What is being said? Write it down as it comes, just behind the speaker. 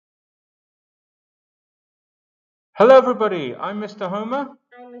Hello, everybody. I'm Mr. Homer,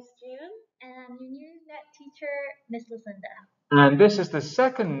 I'm Miss June, and I'm your new net teacher, Miss Lucinda. and this is the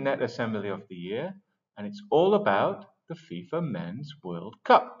second Net Assembly of the year, and it's all about the FIFA Men's World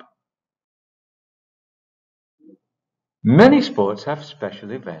Cup. Many sports have special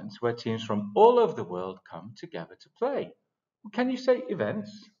events where teams from all over the world come together to play. Can you say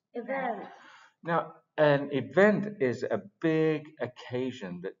events? Event. Now, an event is a big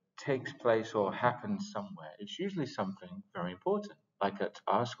occasion that takes place or happens somewhere. It's usually something very important. Like at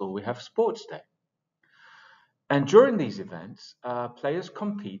our school, we have Sports Day. And during these events, players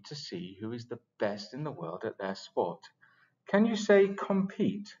compete to see who is the best in the world at their sport. Can you say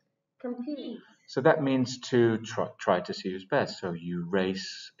compete? Compete. So that means to try to see who's best. So you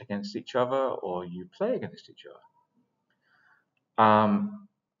race against each other or you play against each other.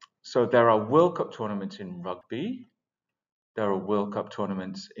 So there are World Cup tournaments in rugby. There are World Cup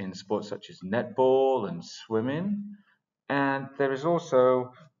tournaments in sports such as netball and swimming. And there is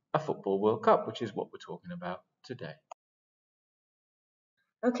also a Football World Cup, which is what we're talking about today.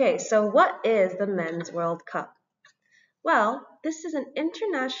 Okay, so what is the Men's World Cup? Well, this is an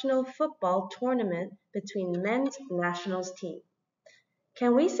international football tournament between men's nationals team.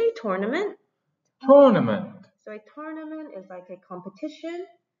 Can we say tournament? Tournament. So a tournament is like a competition.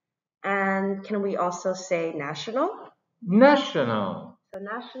 And can we also say national? National. So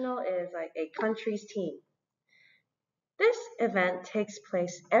national is like a country's team. This event takes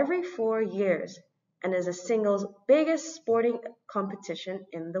place every 4 years and is a singles biggest sporting competition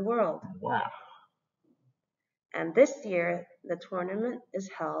in the world. Wow. And this year, the tournament is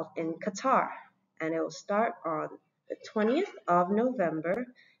held in Qatar, and it will start on the 20th of November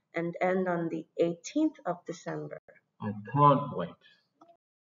and end on the 18th of December. I can't wait.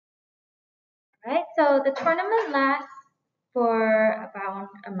 Right? So the tournament lasts for about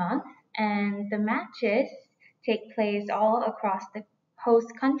a month, and the matches take place all across the host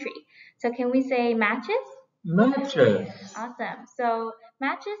country. So can we say matches? Matches. Awesome. So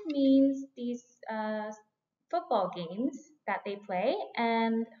matches means these football games that they play,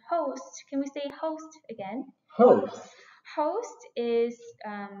 and host. Can we say host again? Host. Host is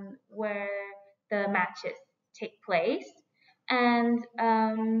where the matches take place, and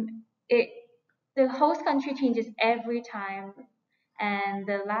it the host country changes every time. And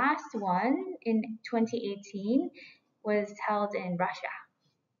the last one in 2018 was held in Russia.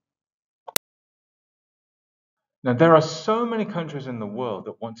 Now, there are so many countries in the world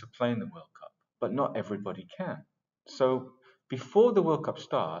that want to play in the World Cup, but not everybody can. So, before the World Cup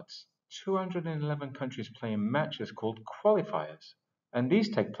starts, 211 countries play in matches called qualifiers, and these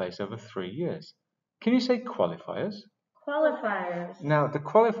take place over 3 years. Can you say qualifiers? Qualifiers. Now, the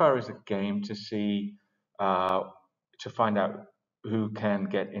qualifier is a game to see, uh, to find out who can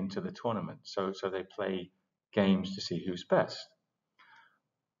get into the tournament. So they play games to see who's best.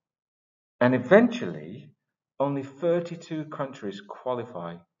 And eventually, only 32 countries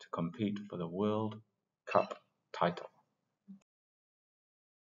qualify to compete for the World Cup title.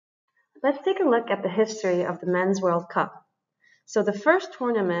 Let's take a look at the history of the Men's World Cup. So the first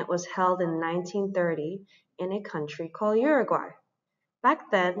tournament was held in 1930 in a country called Uruguay. Back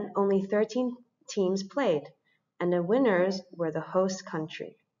then, only 13 teams played, and the winners were the host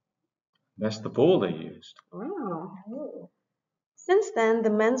country. That's the ball they used. Wow. Oh. Since then, the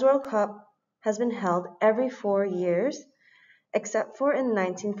Men's World Cup has been held every 4 years, except for in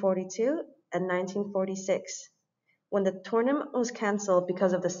 1942 and 1946, when the tournament was cancelled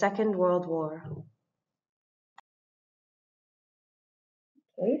because of the Second World War.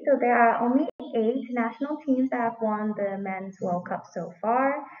 Okay, so there are only 8 national teams that have won the Men's World Cup so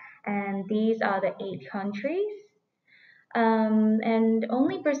far, and these are the 8 countries. And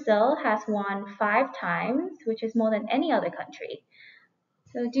only Brazil has won 5 times, which is more than any other country.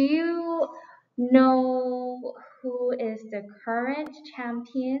 So, do you know who is the current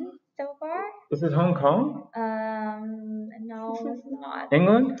champion so far? Is it Hong Kong? No, it's not.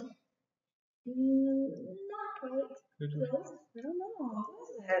 England? Not quite close. I don't know.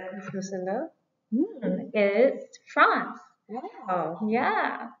 Miss Lucinda? It's France. Wow.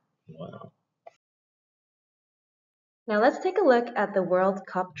 Yeah. Wow. Now let's take a look at the World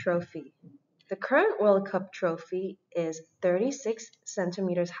Cup trophy. The current World Cup trophy is 36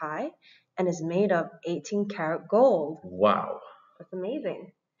 centimeters high and is made of 18-karat gold. Wow. That's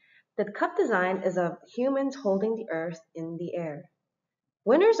amazing. The cup design is of humans holding the earth in the air.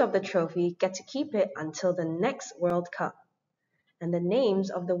 Winners of the trophy get to keep it until the next World Cup, and the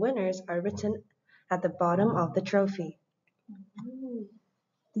names of the winners are written at the bottom of the trophy.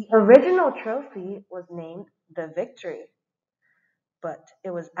 The original trophy was named the Victory. but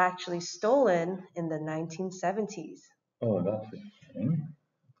it was actually stolen in the 1970s. Oh, that's a shame.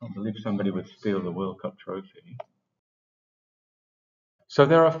 I can't believe somebody would steal the World Cup trophy. So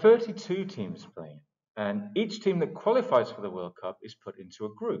there are 32 teams playing, and each team that qualifies for the World Cup is put into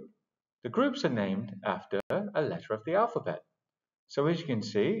a group. The groups are named after a letter of the alphabet. So as you can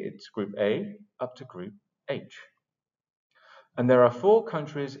see, it's Group A up to Group H. And there are 4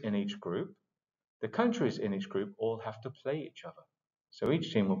 countries in each group. The countries in each group all have to play each other. So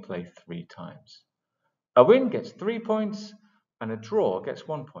each team will play 3 times. A win gets 3 points, and a draw gets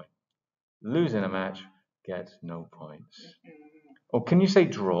 1 point. Losing a match gets no points. Or can you say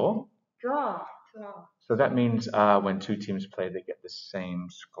draw? Draw. So that means when 2 teams play, they get the same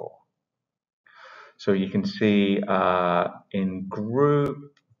score. So you can see in Group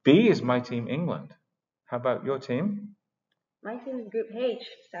B is my team, England. How about your team? My team is Group H,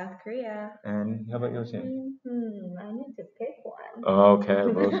 South Korea. And how about your team? I need to pick one. Okay,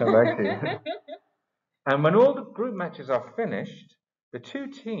 we'll come back to you. And when all the group matches are finished, the 2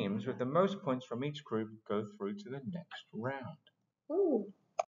 teams with the most points from each group go through to the next round. Ooh.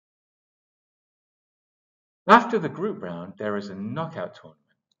 After the group round, there is a knockout tournament.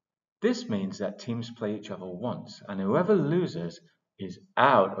 This means that teams play each other once, and whoever loses is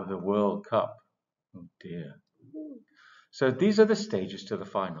out of the World Cup. Oh dear. So these are the stages to the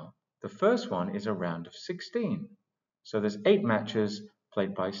final. The first one is a round of 16. So there's 8 matches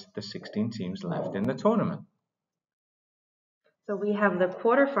played by the 16 teams left in the tournament. So we have the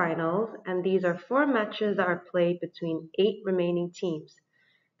quarterfinals, and these are 4 matches that are played between 8 remaining teams.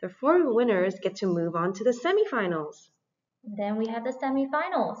 The 4 winners get to move on to the semifinals. Then we have the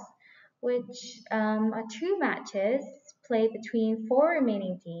semifinals, which are 2 matches played between 4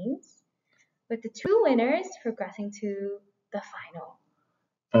 remaining teams, with the 2 winners progressing to the final.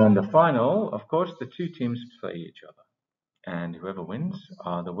 And the final, of course, the 2 teams play each other. And whoever wins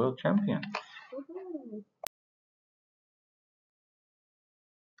are the world champions.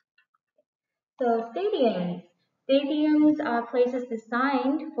 So stadiums. Stadiums are places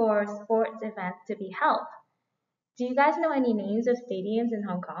designed for sports events to be held. Do you guys know any names of stadiums in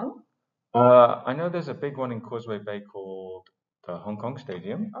Hong Kong? I know there's a big one in Causeway Bay called the Hong Kong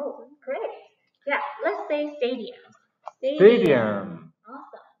Stadium. Oh, great. Yeah, let's say stadium. Stadium.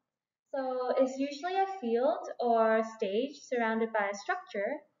 Awesome. So it's usually a field or stage surrounded by a structure,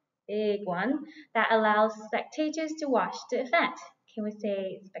 big one, that allows spectators to watch the event. Can we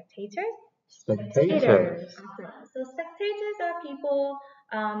say spectators? Spectators. Awesome. So spectators are people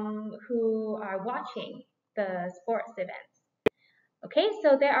who are watching the sports events. Okay,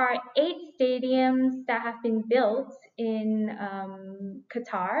 so there are 8 stadiums that have been built in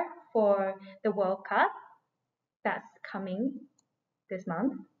Qatar for the World Cup that's coming this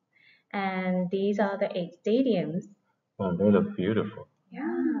month. And these are the 8 stadiums. Oh, they look beautiful. Yeah,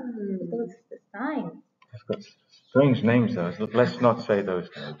 those are the signs. They've got strange names though. Let's not say those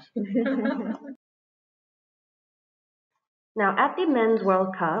names. Now, at the Men's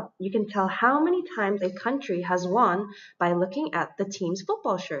World Cup, you can tell how many times a country has won by looking at the team's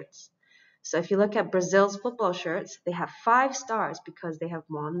football shirts. So if you look at Brazil's football shirts, they have 5 stars because they have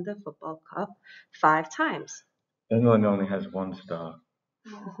won the football cup 5 times. England only has 1 star.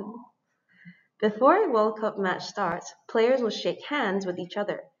 Before a World Cup match starts, players will shake hands with each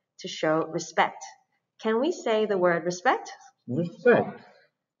other to show respect. Can we say the word respect? Respect.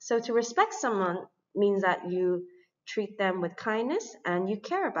 So to respect someone means that you treat them with kindness and you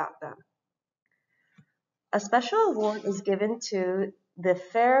care about them. A special award is given to the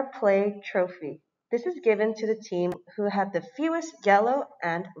Fair Play Trophy. This is given to the team who had the fewest yellow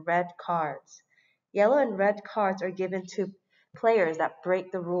and red cards. Yellow and red cards are given to players that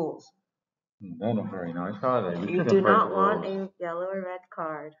break the rules. They're not very nice, are they? You do not want a yellow or red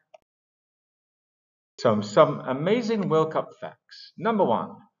card. Some amazing World Cup facts. Number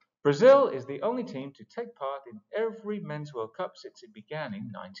 1, Brazil is the only team to take part in every Men's World Cup since it began in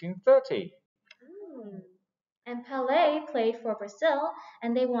 1930. And Pelé played for Brazil,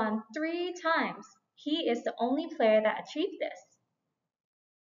 and they won 3 times. He is the only player that achieved this.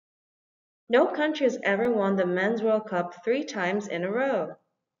 No country has ever won the Men's World Cup 3 times in a row.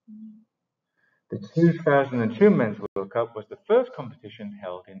 The 2002 Men's World Cup was the first competition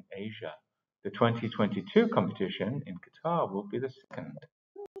held in Asia. The 2022 competition in Qatar will be the second.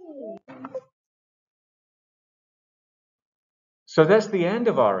 So that's the end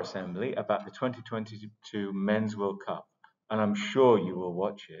of our assembly about the 2022 Men's World Cup, and I'm sure you will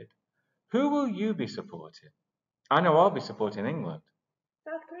watch it. Who will you be supporting? I know I'll be supporting England.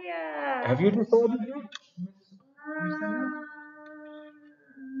 South Korea! Have you decided yet?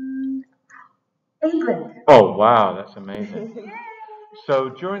 England. Oh wow, that's amazing. So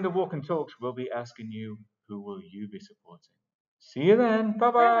during the walk and talks, we'll be asking you, who will you be supporting? See you then.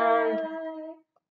 Bye-bye. Bye.